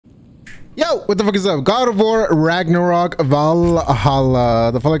Yo, what the fuck is up? God of War Ragnarok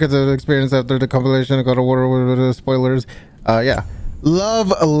Valhalla. The following is an experience after the compilation of God of War with spoilers. Yeah. Love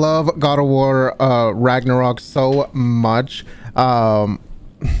God of War Ragnarok so much.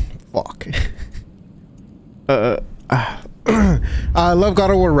 Fuck. I love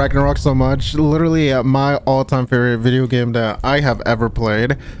God of War Ragnarok so much. Literally my all-time favorite video game that I have ever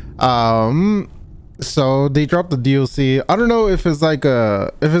played. So they dropped the DLC. I don't know if it's like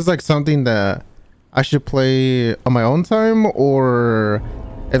something that I should play on my own time, or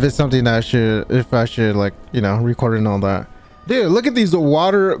if it's something that I should like, you know, record and all that. Dude, look at these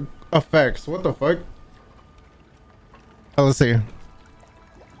water effects. What the fuck? Oh, let's see.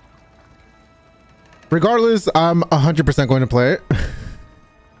 Regardless, I'm 100% going to play it.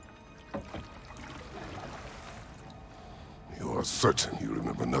 You are certain you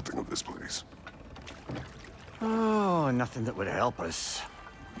remember nothing of this place? Oh, nothing that would help us.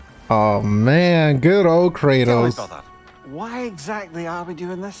 Oh man, good old Kratos. Tell me, brother, why exactly are we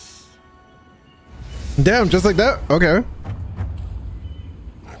doing this? Damn, just like that? Okay.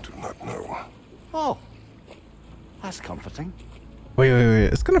 I do not know. Oh, that's comforting. Wait.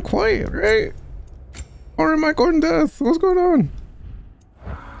 It's kind of quiet, right? Or am I going death? What's going on?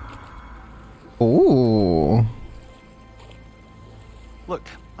 Ooh. Look,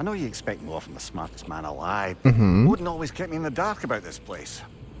 I know you expect more from the smartest man alive. Mm-hmm. Wouldn't always keep me in the dark about this place.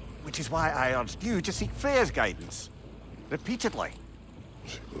 Which is why I urged you to seek Freya's guidance. Repeatedly.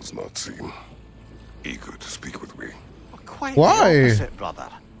 She does not seem eager to speak with me. Well, quite Why? the opposite, brother.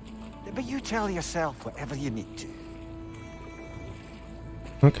 But you tell yourself whatever you need to.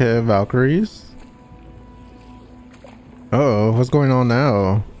 Okay, Valkyries. Uh-oh, what's going on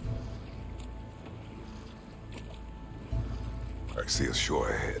now? I see a shore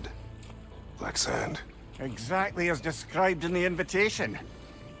ahead. Black sand. Exactly as described in the invitation.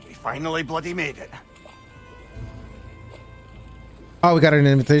 We finally bloody made it. Oh, we got an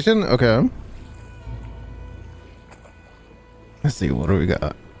invitation? Okay. Let's see, what do we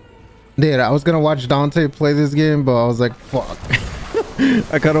got? Dude, I was gonna watch Dante play this game, but I was like, fuck.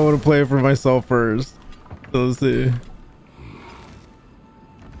 I kind of want to play it for myself first. So let's see.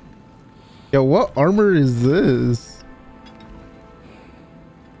 Yo, what armor is this?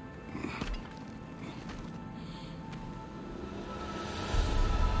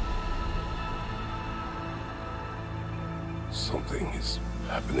 Something is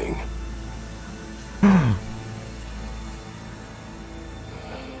happening.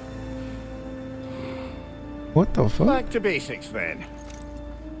 What the fuck? Back to basics then.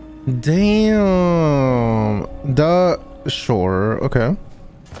 Damn. The shore. Okay.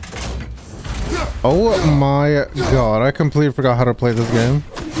 Oh my god. I completely forgot how to play this game.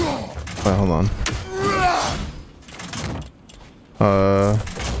 Wait, hold on.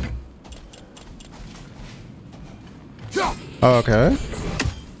 Okay.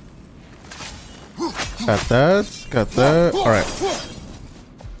 Got that. All right.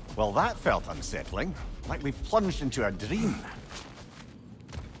 Well, that felt unsettling. Like we plunged into a dream.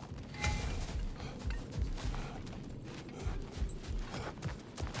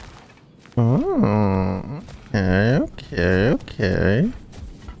 Oh, okay.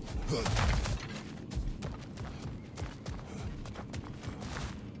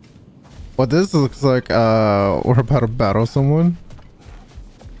 Well, this looks like we're about to battle someone.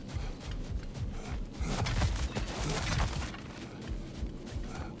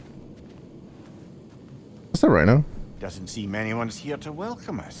 What's that right now? Doesn't seem anyone's here to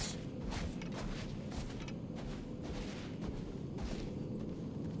welcome us.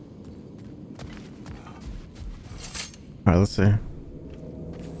 All right, let's see.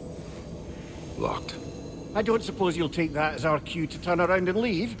 Locked. I don't suppose you'll take that as our cue to turn around and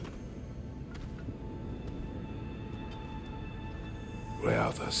leave?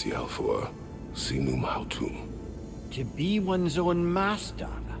 Reatha Sialfor, Sinum Hautum. To be one's own master.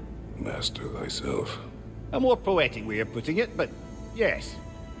 Master thyself. A more poetic way of putting it, but yes.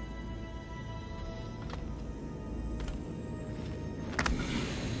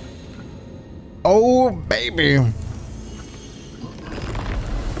 Oh, baby.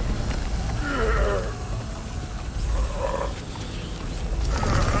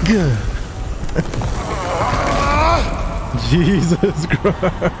 Good. Jesus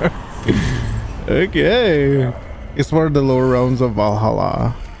Christ. Okay. It's one of the lower realms of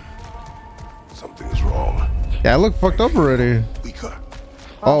Valhalla. Something is wrong. Yeah, I look fucked up already. Weaker.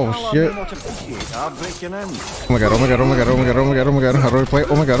 Oh shit. Not appreciate our breaking in. Oh my god, oh my god, oh my god, oh my god, oh my god, oh my god. How do I play?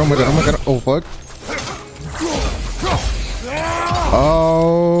 Oh my god, oh my god, oh my god. Oh fuck.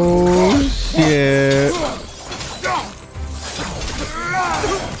 Oh shit.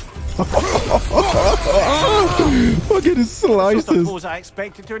 Fucking That's not the slices. foes I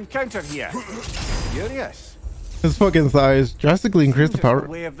expected to encounter here. Curious. His fucking size drastically increased the Seems it's power. the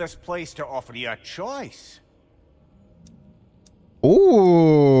way of this place to offer you a choice.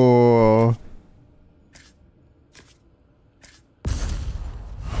 Ooh.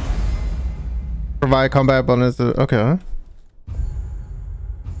 Provide combat bonus. Okay.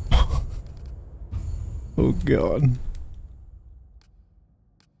 Oh god.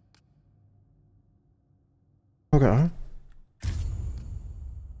 Okay.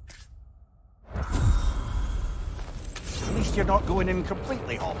 At least you're not going in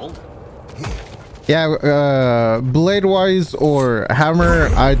completely hobbled. Yeah, blade wise or hammer,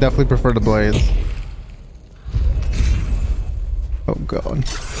 I definitely prefer the blades. Oh god.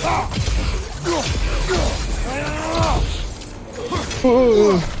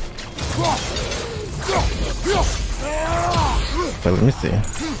 Wait, let me see.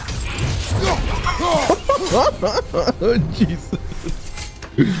 Oh Jesus.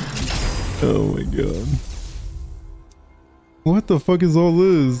 Oh my god. What the fuck is all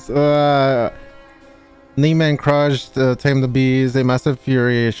this? Neiman crushed, tame the bees, a massive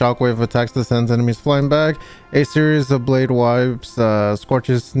fury, shockwave attacks that sends enemies flying back, a series of blade wipes,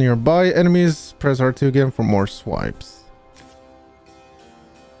 scorches nearby enemies, press R2 again for more swipes.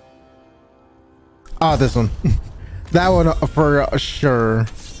 Ah, this one. That one for sure.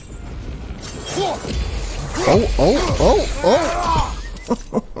 Oh.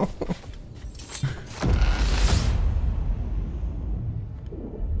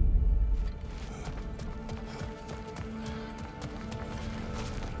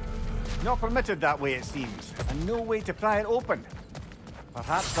 Not permitted that way, it seems, and no way to pry it open.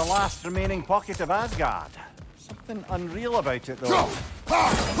 Perhaps the last remaining pocket of Asgard. Something unreal about it, though.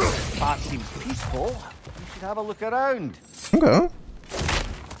 Part seems peaceful. You should have a look around. Okay.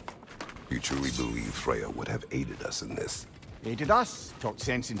 You truly believe Freya would have aided us in this? Aided us, talked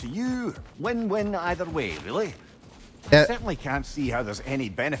sense into you. Win-win either way, really. Yeah. Certainly can't see how there's any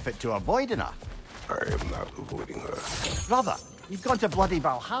benefit to avoiding her. I am not avoiding her. Brother, you've gone to bloody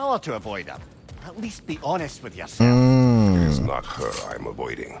Valhalla to avoid her. At least be honest with yourself. It is not her I'm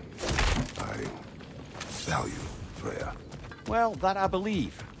avoiding. I value Freya. Well, that I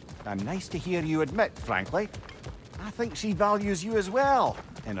believe. I'm nice to hear you admit, frankly. I think she values you as well,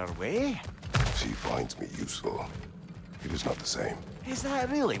 in her way. She finds me useful. It is not the same. Is that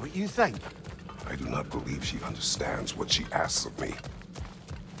really what you think? I do not believe she understands what she asks of me.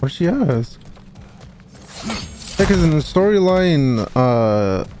 What she asked? Because in the storyline,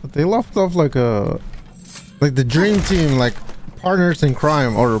 they left off like the dream team, like partners in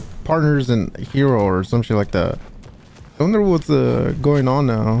crime or partners in hero or some shit like that. I wonder what's going on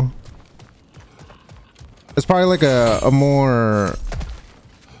now. It's probably like a more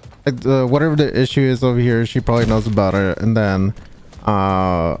like whatever the issue is over here. She probably knows about it, and then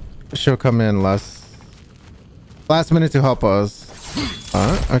she'll come in last minute to help us.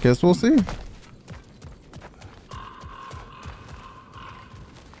 I guess we'll see.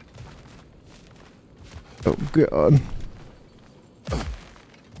 Oh god.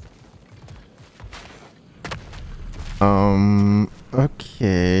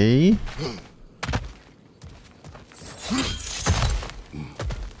 Okay.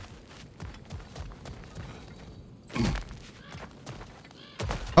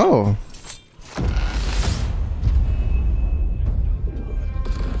 Oh.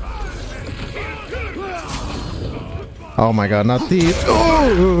 Oh my god, not these.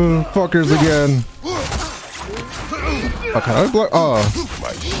 Oh, fuckers again. Oh, can I block? Oh.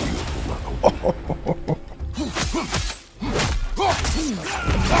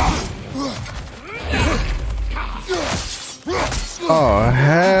 Oh,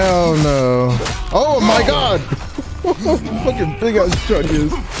 hell no. Oh my god. Fucking big ass truck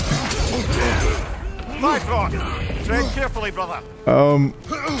is. My front! Tread carefully, brother. Hold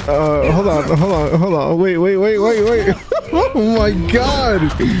on. Wait. Oh my god.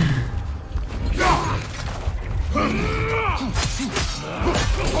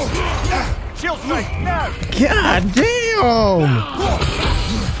 Shield strike, now! God damn.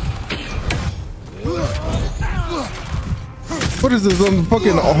 What is this on the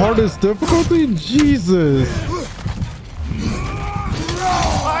fucking hardest difficulty? Jesus.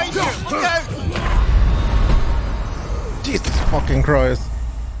 Behind you! Look out! Jesus fucking Christ.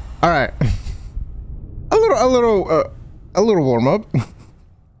 All right. A little warm up.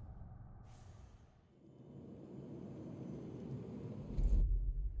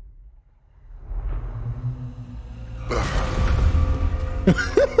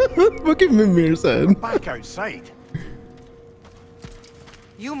 Fucking Mimir said. Back outside.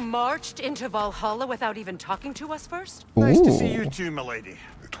 You marched into Valhalla without even talking to us first? Nice to see Ooh. you too, milady.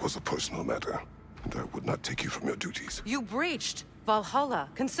 It was a personal matter, and I would not take you from your duties. You breached Valhalla.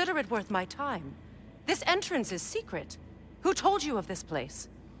 Consider it worth my time. This entrance is secret. Who told you of this place?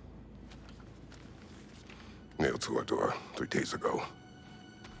 Nailed to our door 3 days ago.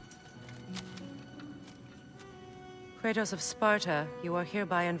 Kratos of Sparta, you are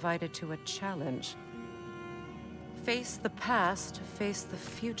hereby invited to a challenge. Face the past, face the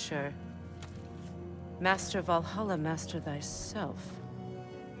future. Master Valhalla, master thyself.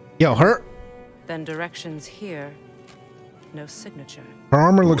 Yo, her Then directions here, no signature.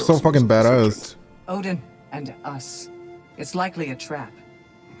 armor looks so Who else fucking knows this badass. entrance? Odin and us. It's likely a trap.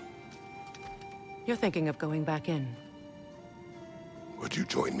 You're thinking of going back in. Would you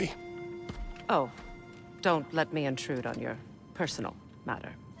join me? Oh, don't let me intrude on your personal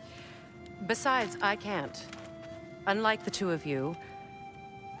matter. Besides, I can't. Unlike the two of you,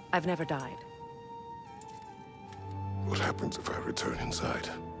 I've never died. What happens if I return inside?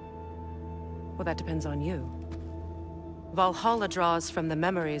 Well, that depends on you. Valhalla draws from the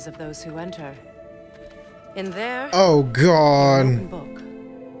memories of those who enter. In there, Oh god. an open book.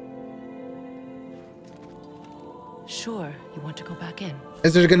 Sure, you want to go back in.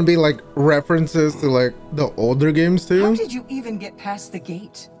 Is there gonna be like references to like the older games How too? did you even get past the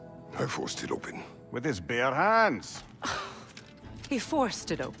gate? I forced it open. With his bare hands. He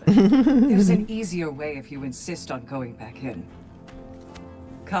forced it open. There's an easier way if you insist on going back in.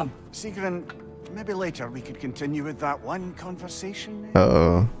 Come. Sigrun, maybe later we could continue with that one conversation.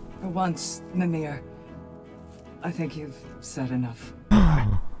 Oh. For once, Mimir. I think you've said enough.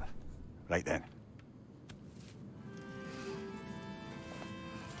 Right then.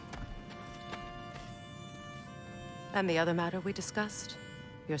 And the other matter we discussed?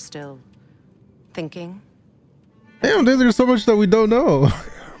 You're still thinking? Damn, dude, there's so much that we don't know.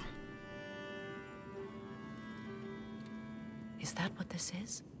 Is that what this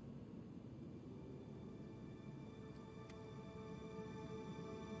is?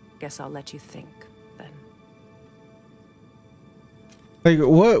 Guess I'll let you think, then. Like,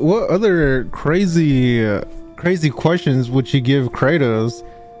 what other crazy questions would she give Kratos?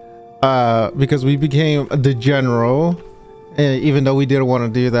 Because we became the general, even though we didn't want to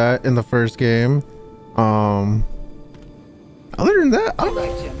do that in the first game. Other than that, I All don't right,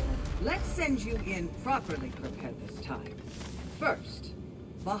 know. Jim. Let's send you in properly prepared this time. First,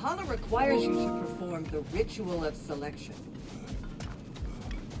 Valhalla requires you to perform the ritual of selection.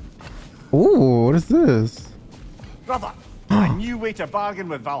 Ooh, what is this? Brother, a new way to bargain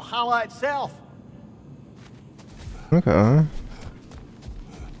with Valhalla itself. Okay.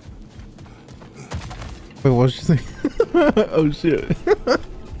 Wait, what did she say? Oh shit.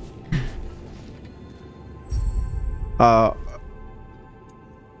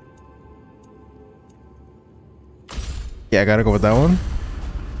 Yeah, I gotta go with that one.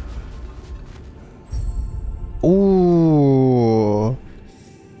 Ooh.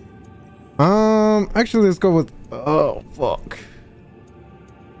 Actually, let's go with. Oh fuck.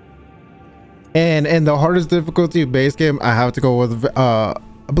 And the hardest difficulty base game, I have to go with. I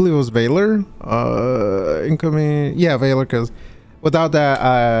believe it was Valor. Incoming. Yeah, Valor, because without that,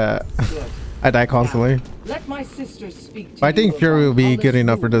 I die constantly. Now, let my sisters speak to I think you Fury will about be Valhalla's good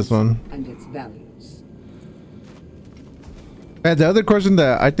enough for this rules one. and its values. And the other question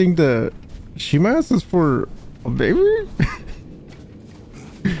that I think that she might ask is for a baby,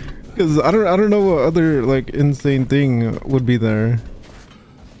 because I don't know what other like insane thing would be there.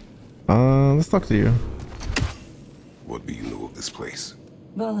 Let's talk to you. What do you know of this place?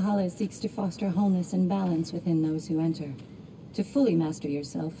 Valhalla seeks to foster wholeness and balance within those who enter. To fully master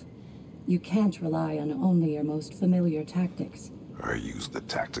yourself, you can't rely on only your most familiar tactics. I use the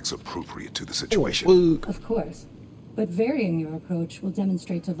tactics appropriate to the situation. Of course, but varying your approach will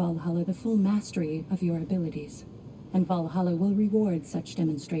demonstrate to Valhalla the full mastery of your abilities, and Valhalla will reward such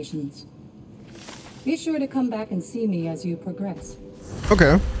demonstrations. Be sure to come back and see me as you progress.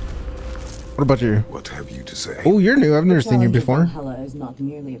 Okay. What about you? What have you to say? Oh, you're new. I've never The seen you challenge of before. Valhalla is not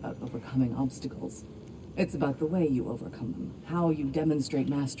merely about overcoming obstacles. It's about the way you overcome them, how you demonstrate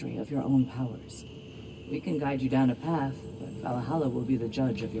mastery of your own powers. We can guide you down a path, but Valhalla will be the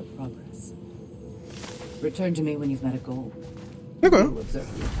judge of your progress. Return to me when you've met a goal. Okay. We'll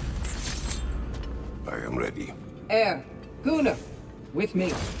observe the effects. I am ready. Air, Gunnar, with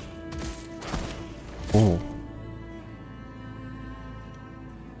me. Oh.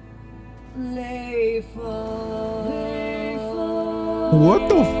 What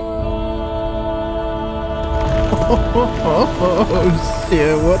the? Oh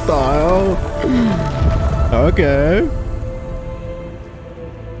shit! What the hell? Okay.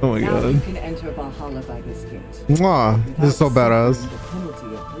 Oh my Now you god. can enter Valhalla by this gate. Mwah. This is so without badass. suffering the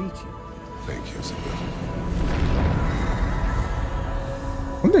penalty of breaching. Thank you, Sibyl.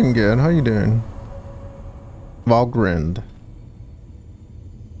 I'm doing good. How you doing? Valgrind.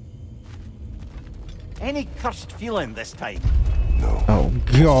 Any cursed feeling this time? No. Oh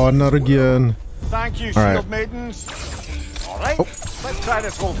god, not again. Thank you, All right. shield maidens. All right, let's try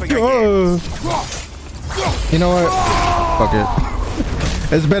this whole thing Oh. again. You know what? Fuck it.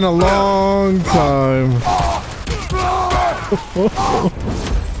 It's been a long time.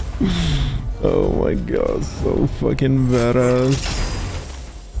 Oh my god, so fucking badass.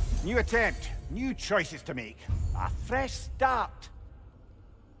 New attempt, new choices to make, a fresh start.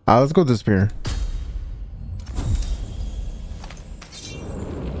 Let's go disappear.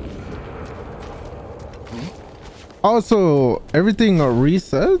 Also, everything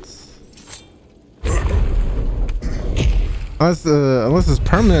resets? Unless it's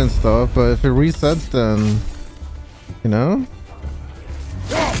permanent stuff, but if it resets, then, you know?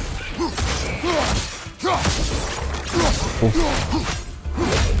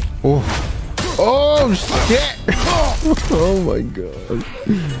 Oh, oh shit! Oh my god.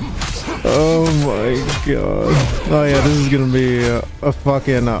 Oh my god. Oh yeah, this is gonna be a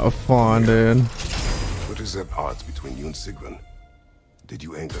fucking fun, dude. What is at odds between you and Sigrun? Did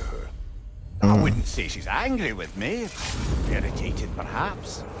you anger her? I wouldn't say she's angry with me. Irritated,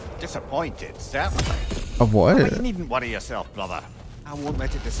 perhaps. Disappointed, certainly. Of what? But you needn't worry yourself, brother. I won't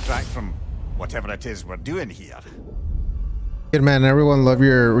let it distract from whatever it is we're doing here. Good man, everyone love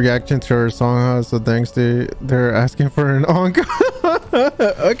your reaction to our song, huh? So thanks to they're asking for an encore.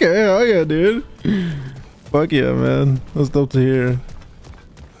 Okay, oh yeah, dude. Fuck yeah, man. That's dope to hear.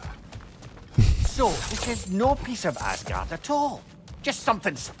 So, this is no piece of Asgard at all. Just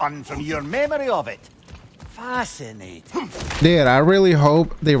something spun from your memory of it. Fascinating. Dude, I really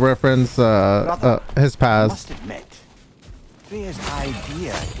hope they reference his I past. must admit, Freya's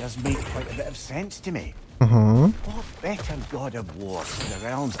idea does make quite a bit of sense to me. What better god of war could the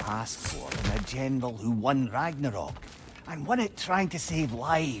realms ask for than a general who won Ragnarok and won it trying to save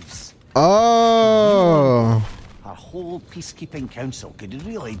lives? Oh, Our whole peacekeeping council could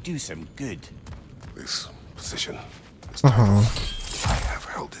really do some good. This position, this title, I have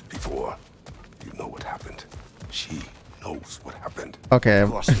held it before. You know what happened. She knows what happened. okay.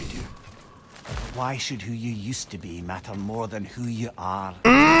 Of course we do. Why should who you used to be matter more than who you are?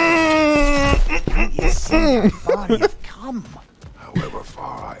 Can't you see how far you've come? However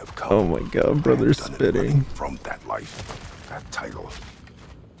far I have come. Oh my god, brother, I've done it spitting. running from that life, that title,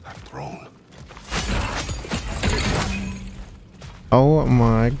 that throne. Oh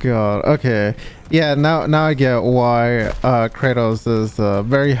my god. Okay. Yeah, now I get why Kratos is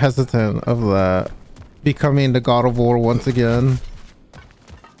very hesitant of that becoming the god of war once again.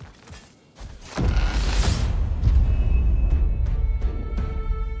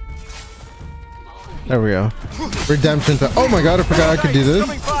 There we go. Redemption to oh my god, I forgot I could do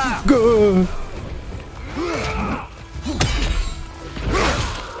this. Go.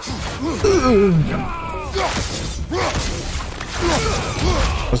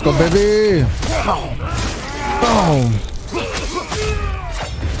 Let's go, baby. Boom.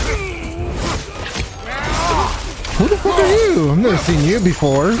 Who the fuck are you? I've never seen you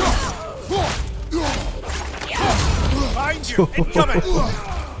before. Behind you, incoming!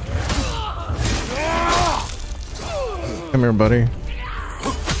 Come here, buddy.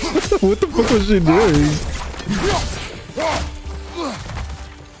 What the fuck was she doing?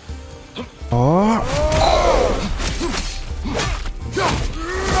 Oh.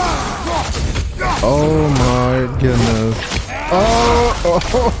 Oh my goodness.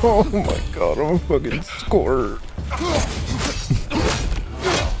 Oh my god, I'm a fucking squirt.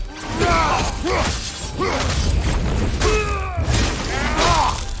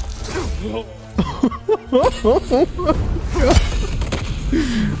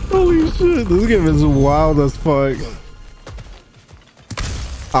 Holy shit, this game is wild as fuck.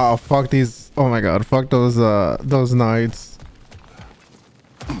 Oh fuck these, oh my god, fuck those knights.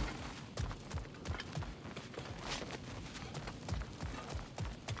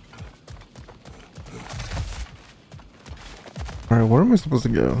 Alright, where am I supposed to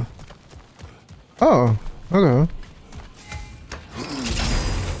go? Oh, okay.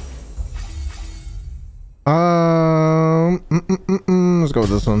 Let's go with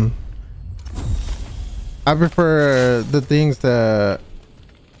this one. I prefer the things that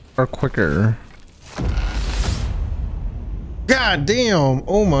are quicker. God damn!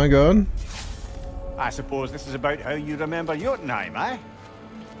 Oh my god. I suppose this is about how you remember Jotunheim, eh?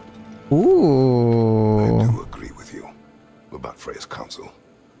 Ooh. I do agree with you about Freya's counsel.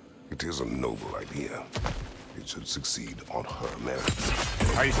 It is a noble idea. It should succeed on her merits.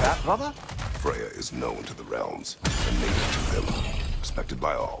 How's that, brother? Freya is known to the realms, a native to them, respected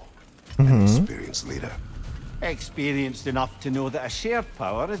by all. An experienced leader. Experienced enough to know that a shared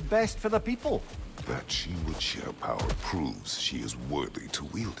power is best for the people. That she would share power proves she is worthy to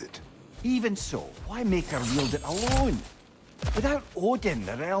wield it. Even so, why make her wield it alone? Without Odin,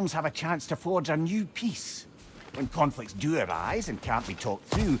 the realms have a chance to forge a new peace. When conflicts do arise and can't be talked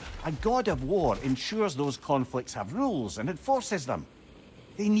through, a god of war ensures those conflicts have rules and enforces them.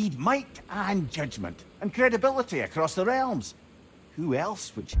 They need might and judgment and credibility across the realms. Who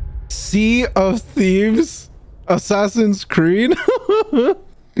else would... Sea of Thieves? Assassin's Creed?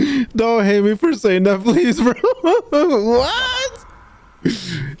 Don't hate me for saying that, please, bro. What?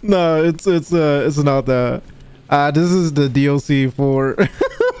 No, it's not that. This is the DLC for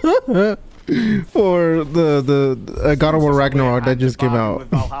for the God of War Ragnarok that just came out. With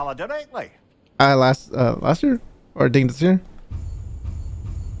Valhalla directly. Last year, or I think this year.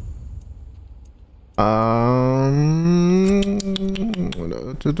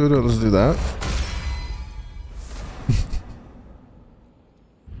 Let's do that.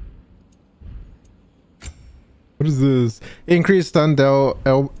 What is this? Increased Stundell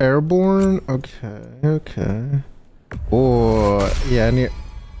airborne. Okay. Oh yeah, I need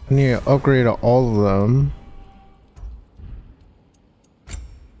to upgrade all of them.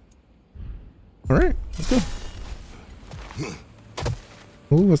 All right, let's go.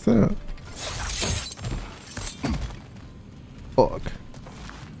 Ooh, what's that? Fuck.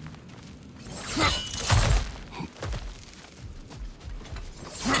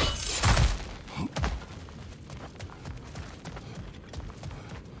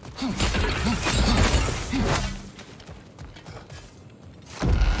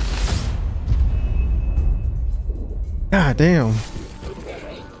 God damn.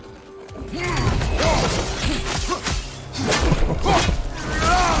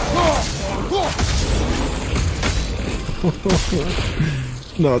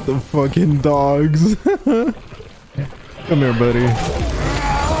 Not the fucking dogs. Come here, buddy.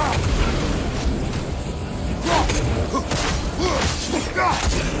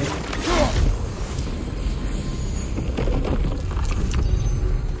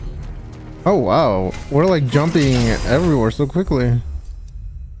 Oh wow, we're like jumping everywhere so quickly.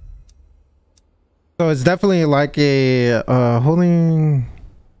 So it's definitely like a holding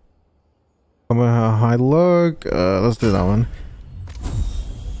high look. Let's do that one.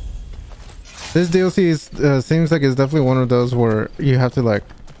 This DLC is seems like it's definitely one of those where you have to like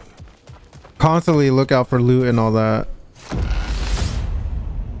constantly look out for loot and all that.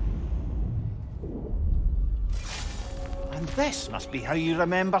 This must be how you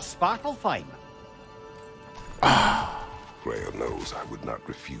remember Sparklefine. Freya knows I would not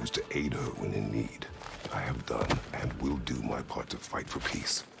refuse to aid her when in need. I have done and will do my part to fight for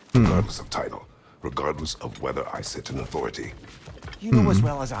peace, regardless of title, regardless of whether I sit in authority. You know as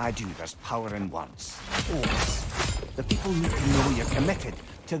well as I do there's power in words. Oaths. The people need to know you're committed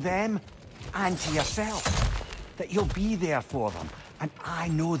to them and to yourself. That you'll be there for them, and I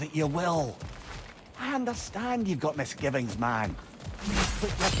know that you will. I understand you've got misgivings, man.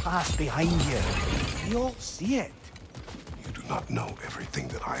 Put your past behind you. We all see it. You do not know everything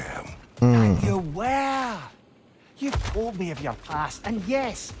that I am. And you were. You've told me of your past, and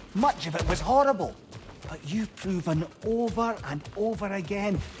yes, much of it was horrible. But you've proven over and over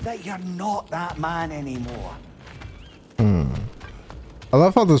again that you're not that man anymore. I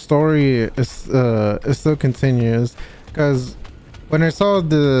love how the story is still continues, because when I saw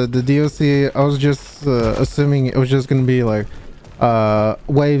the DLC, I was just assuming it was just gonna be like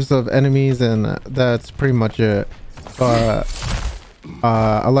waves of enemies, and that's pretty much it. But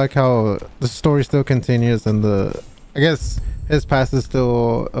I like how the story still continues, and I guess his past is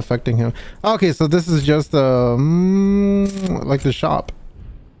still affecting him. Okay, so this is just like the shop.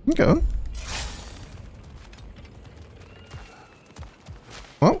 Okay.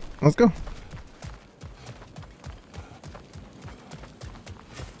 Well, let's go.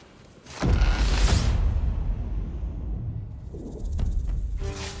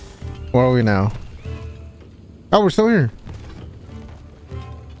 Where are we now? Oh, we're still here.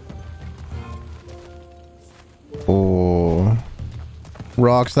 Oh,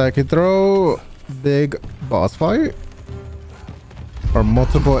 rocks I could throw. Big boss fight or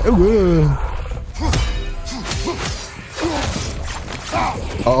multiple.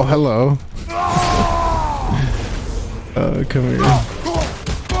 Oh, hello. Come here.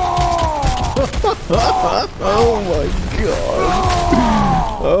 Oh my god.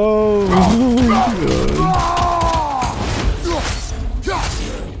 Oh my god.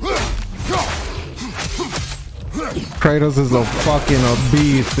 Kratos is a fucking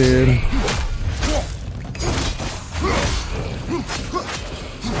beast, dude.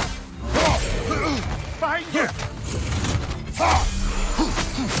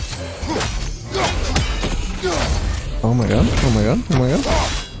 Oh my god, oh my god, oh my god.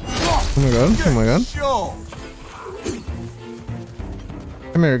 Oh my god, oh my god.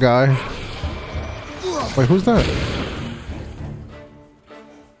 Come here, guy. Wait, who's that?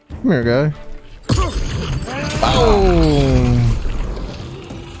 Come here, guy. Oh!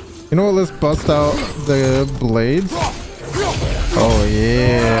 You know what? Let's bust out the blades. Oh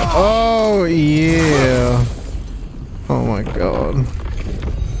yeah! Oh yeah! Oh my god!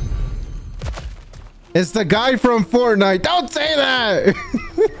 It's the guy from Fortnite. Don't say that!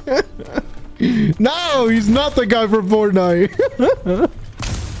 No, he's not the guy from Fortnite.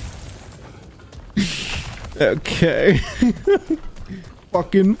 Okay.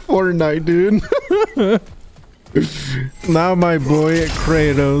 Fucking Fortnite, dude. Not my boy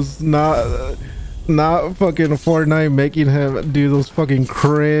Kratos. Not fucking Fortnite making him do those fucking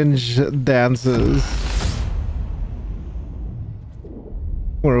cringe dances.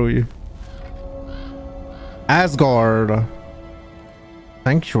 Where are we? Asgard.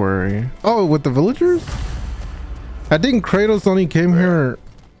 Sanctuary. Oh, with the villagers? I think Kratos only came here.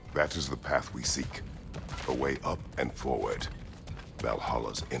 That is the path we seek. A way up and forward.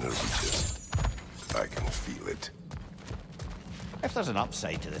 Valhalla's inner reaches. I can feel it. If there's an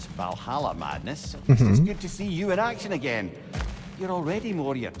upside to this Valhalla madness, at least it's good to see you in action again. You're already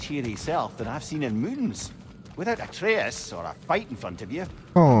more your cheery self than I've seen in moons. Without Atreus or a fight in front of you,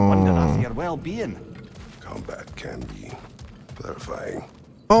 I wonder after your well-being. Combat can be clarifying.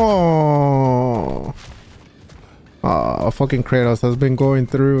 Oh. Fucking Kratos has been going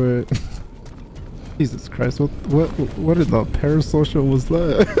through it. Jesus Christ, what in the parasocial was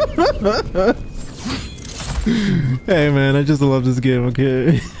that? Hey man, I just love this game,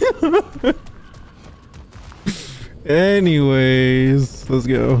 okay? Anyways, let's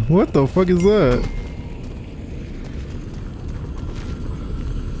go. What the fuck is that?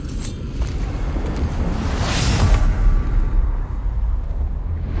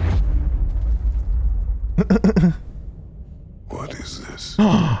 What is this?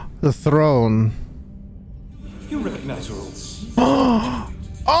 The throne. You recognize rules. Oh!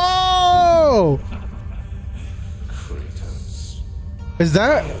 Kratos. Is I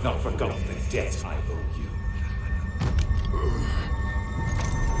that? have not forgotten the debt I owe you.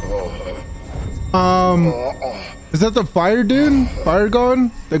 Is that the fire dude? Fire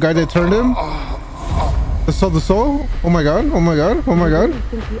god? The guy that turned him? The soul? Oh my god, oh my god, oh my god. I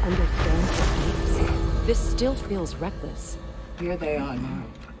think he understands what he is. This still feels reckless. Here they are now.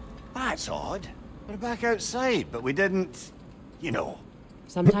 That's odd. We're back outside, but we didn't, you know.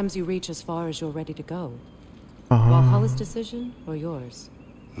 Sometimes you reach as far as you're ready to go. Valhalla's decision or yours?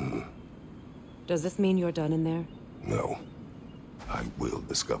 Does this mean you're done in there? No. I will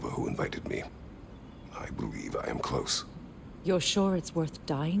discover who invited me. I believe I am close. You're sure it's worth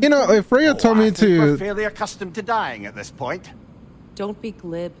dying? You know, if Freya told me I think we're to, fairly accustomed to dying at this point. Don't be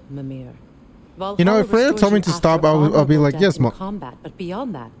glib, Mimir. you know, if Freya Valhalla told me restores to you stop, after I'll be honorable like, death yes, in mom. combat, but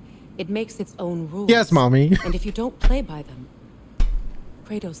beyond that, it makes its own rules. Yes, mommy. And if you don't play by them,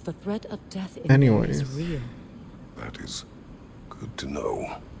 Kratos, the threat of death in there Anyways. is real. That is good to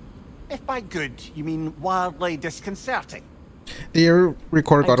know. If by good, you mean wildly disconcerting. Did you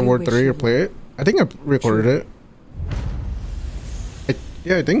record I God of do War wish 3 you or play it? I think I recorded it.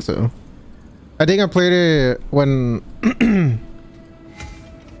 Yeah, I think so. I think I played it when that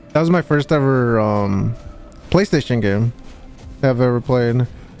was my first ever PlayStation game I've ever played.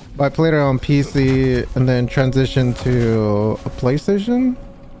 But I played it on PC and then transitioned to a PlayStation.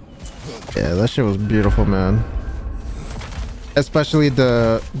 Yeah, that shit was beautiful, man. Especially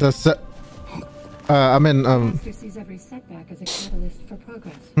the set. I mean, Master sees every setback as a catalyst for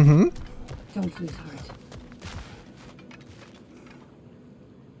progress. Don't lose heart.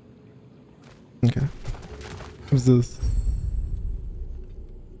 Okay. What's this?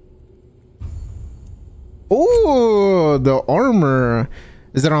 Oh, the armor.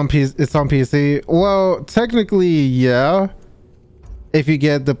 Is it on PC? It's on PC. Well, technically, yeah. If you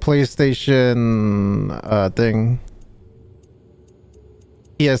get the PlayStation thing.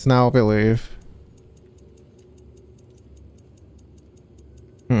 PS Now, I believe.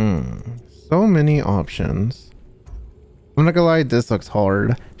 So many options. I'm not gonna lie, this looks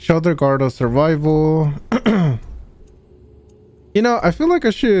hard. Shoulder guard of survival. You know, I feel like I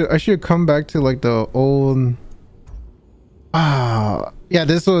should come back to like the old. Yeah,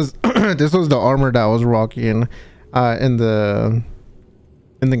 this was this was the armor that I was rocking in the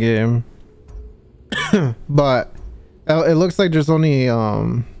game. But It looks like there's only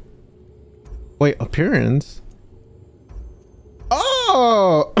wait, appearance.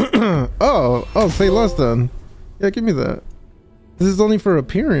 Oh, oh, say less then. Yeah, give me that. This is only for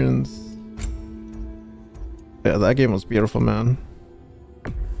appearance. Yeah, that game was beautiful, man.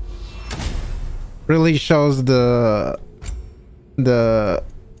 Really shows the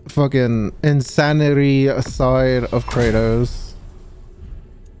fucking insanity side of Kratos.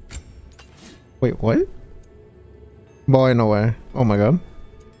 Wait, what? Boy, no way. Oh my god.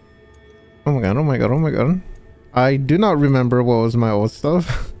 Oh my god, oh my god, oh my god. I do not remember what was my old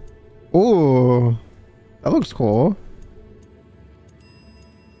stuff. Ooh, that looks cool.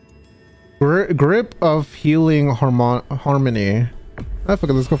 Grip of healing harmony. Ah, fuck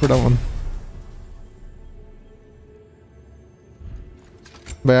it, let's go for that one.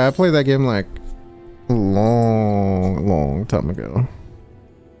 But yeah, I played that game like a long time ago.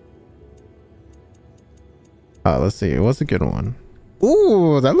 Let's see, what's a good one?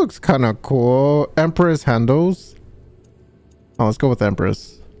 Ooh, that looks kind of cool. Empress handles. Oh, let's go with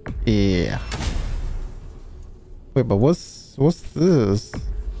Empress. Yeah. Wait, but what's this?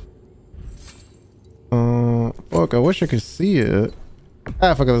 Fuck, I wish I could see it.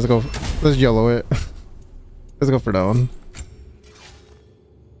 Ah, fuck it, let's go. Let's yellow it. Let's go for that one.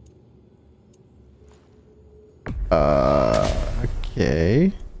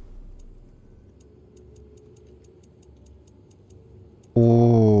 Okay.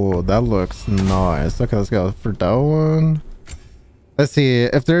 Oh, that looks nice. Okay, let's go for that one. Let's see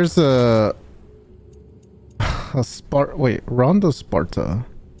if there's a Sparta. Wait, Rondo Sparta.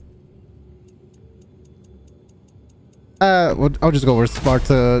 I'll just go with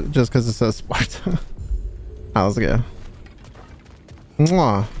Sparta just because it says Sparta. Let's go. Mwah.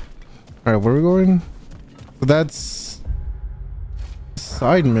 All right, where are we going? So that's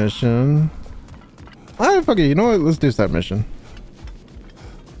side mission. Fuck it. You know what? Let's do side mission.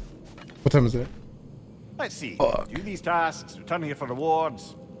 What time is it? Let's see. Do these tasks, return here for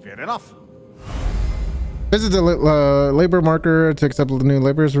rewards. Fair enough. Visit the labor marker to accept the new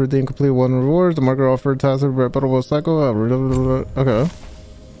labors. Redeem complete one reward. The marker offered tasks of repeatable cycle. Okay.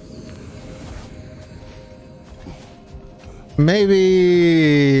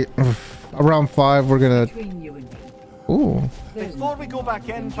 Maybe around 5 we're gonna. Ooh. Before we go back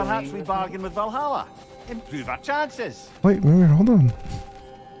in, perhaps we bargain with Valhalla. Improve our chances. Wait, hold on.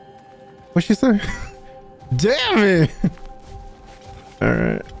 What'd she say? Damn it!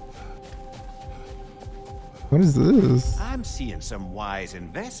 Alright. What is this? I'm seeing some wise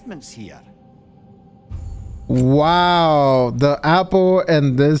investments here. Wow, the apple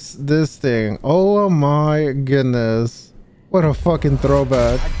and this thing. Oh my goodness. What a fucking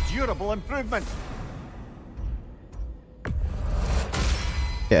throwback. A durable improvement.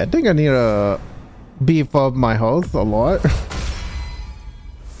 Yeah, I think I need to beef up my health a lot.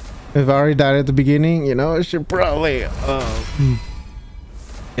 If I already died at the beginning, you know, I should probably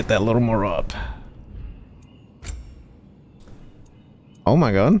get that a little more up. Oh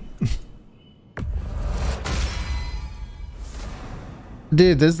my god.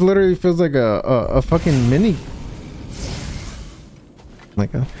 Dude, this literally feels like a fucking mini.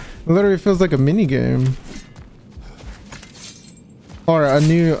 Literally feels like a mini game. Or a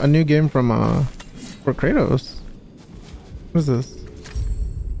new game from for Kratos. What is this?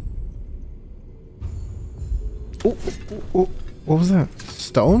 Oh, what was that?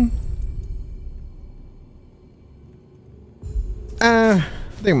 Stone? I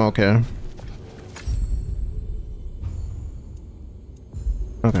think I'm okay.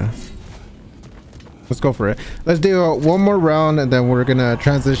 Okay. Let's go for it. Let's do one more round and then we're gonna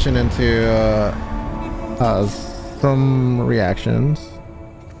transition into some reactions.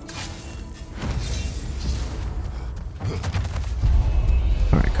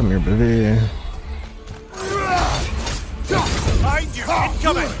 Alright, come here, baby. Behind you,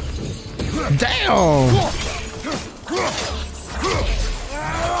 incoming! Damn!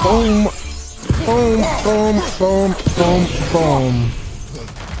 Boom! Boom! Boom! Boom! Boom! Boom!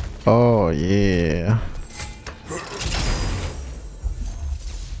 Oh yeah!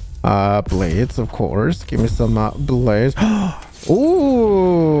 Blades, of course. Give me some blades.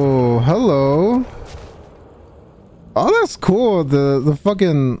 Ooh! Hello! Oh, that's cool. The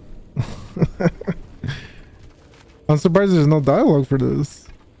fucking. I'm surprised there's no dialogue for this.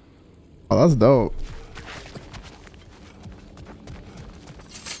 Oh, that's dope.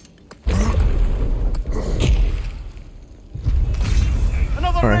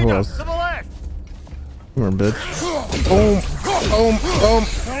 Another Alright, who raider else? to the left. Come here, bitch. Boom! Boom! Boom!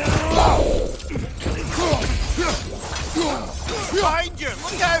 Behind you,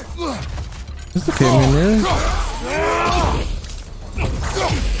 look out! There's a game in here.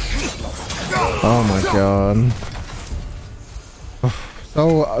 Oh my god.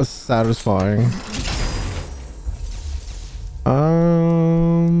 So satisfying.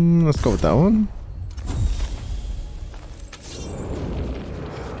 Let's go with that one.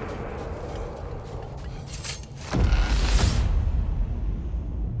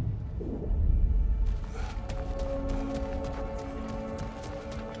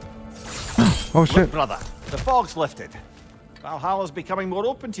 Oh shit. Look, brother, the fog's lifted. Valhalla's becoming more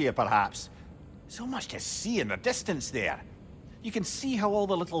open to you, perhaps. So much to see in the distance there. You can see how all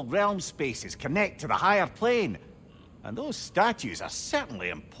the little realm spaces connect to the higher plane. And those statues are certainly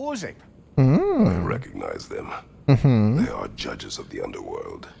imposing. I recognize them. They are judges of the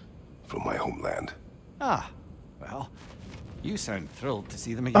underworld from my homeland. Ah, well, you sound thrilled to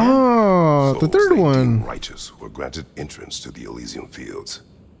see them again. Oh, the Souls third they one. deemed righteous were granted entrance to the Elysian fields.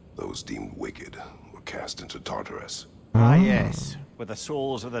 Those deemed wicked were cast into Tartarus. Ah, yes, where the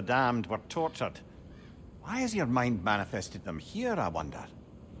souls of the damned were tortured. Why has your mind manifested them here, I wonder?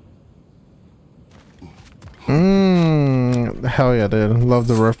 Hell yeah, dude. Love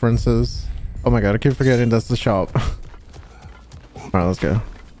the references. Oh my god, I keep forgetting that's the shop. Alright, let's go.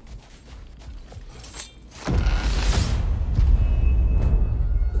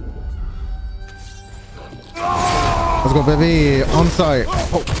 Let's go, baby. On site.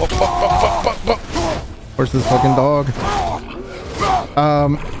 Where's this fucking dog?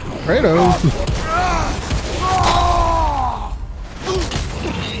 Kratos.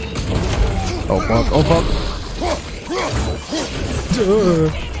 Oh fuck, oh fuck.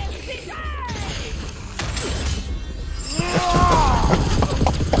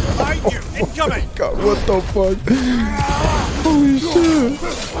 Behind you! Incoming! God, what the fuck? Holy shit.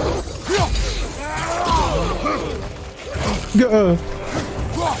 Oh.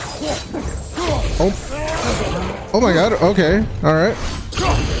 Oh my god, okay. Alright.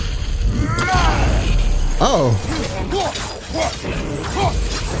 Oh.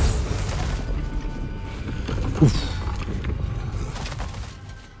 Oof.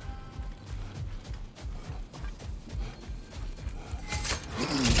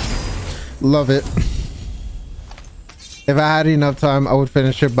 Love it. If I had enough time, I would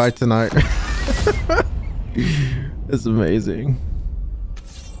finish it by tonight. It's amazing.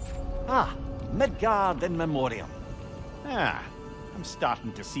 Ah, Midgard in memoriam. Ah, I'm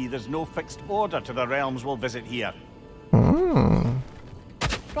starting to see there's no fixed order to the realms we'll visit here.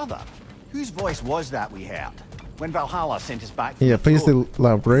 Brother, whose voice was that we heard when Valhalla sent us back from Yeah, the please throne?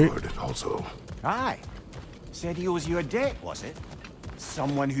 elaborate. Heard it also. Aye. Said he owes you a debt, was it?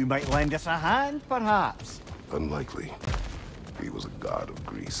 Someone who might lend us a hand, perhaps? Unlikely. He was a god of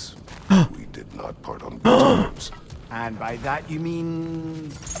Greece. We did not part on good terms. And by that you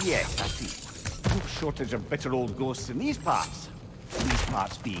mean... Yes, I see. No shortage of bitter old ghosts in these parts. These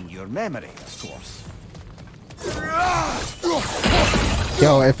parts being your memory, of course.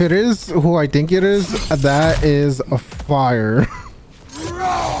 Yo, if it is who I think it is, that is a fire.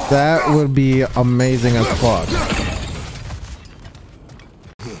 That would be amazing as fuck.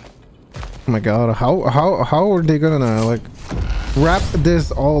 Oh my god, how are they gonna like wrap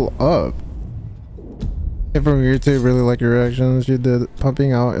this all up? If from YouTube, really like your reactions. You did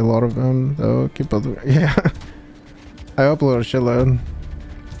pumping out a lot of them though. Keep up. Yeah, I upload a shitload.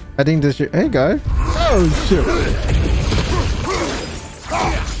 I think this shit. Hey guy. Oh shit.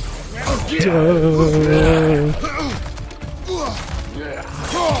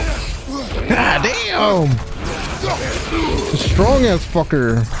 God damn. Strong ass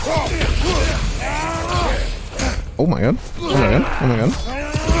fucker. Oh my god. Oh my god. Oh my god.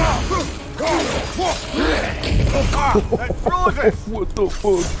 What the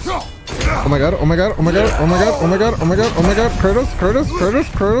fuck? Oh my god. Oh my god. Oh my god. Oh my god. Oh my god. Oh my god. Oh my god.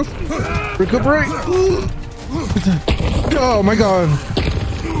 Kratos. Recuperate. Oh my god.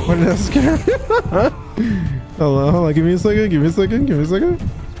 What did that scare me? Hold on. Give me a second.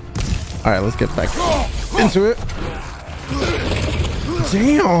 Alright, let's get back into it.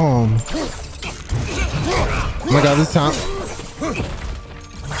 Damn. Oh my god, this time.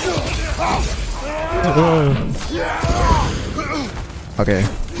 Okay.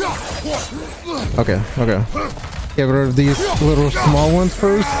 Get rid of these little small ones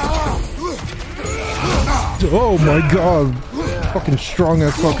first. Oh my god. Fucking strong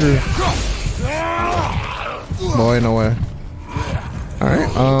ass fucker. Boy, no way. Alright,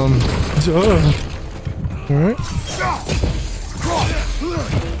 alright.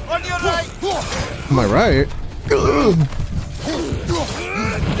 On your right! Am I right? Go!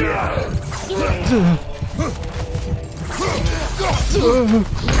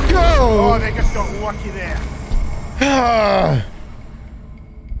 Oh, they just got lucky there.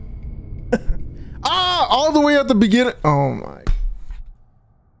 all the way at the beginning. Oh my.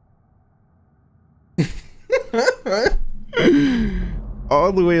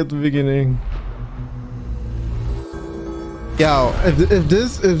 All the way at the beginning. Yo, if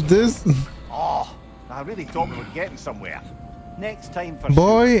this Oh, I really thought we were getting somewhere. Next time for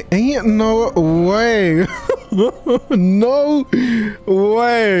boy, ain't no way. No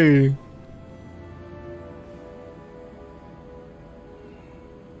way.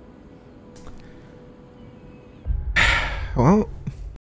 Well,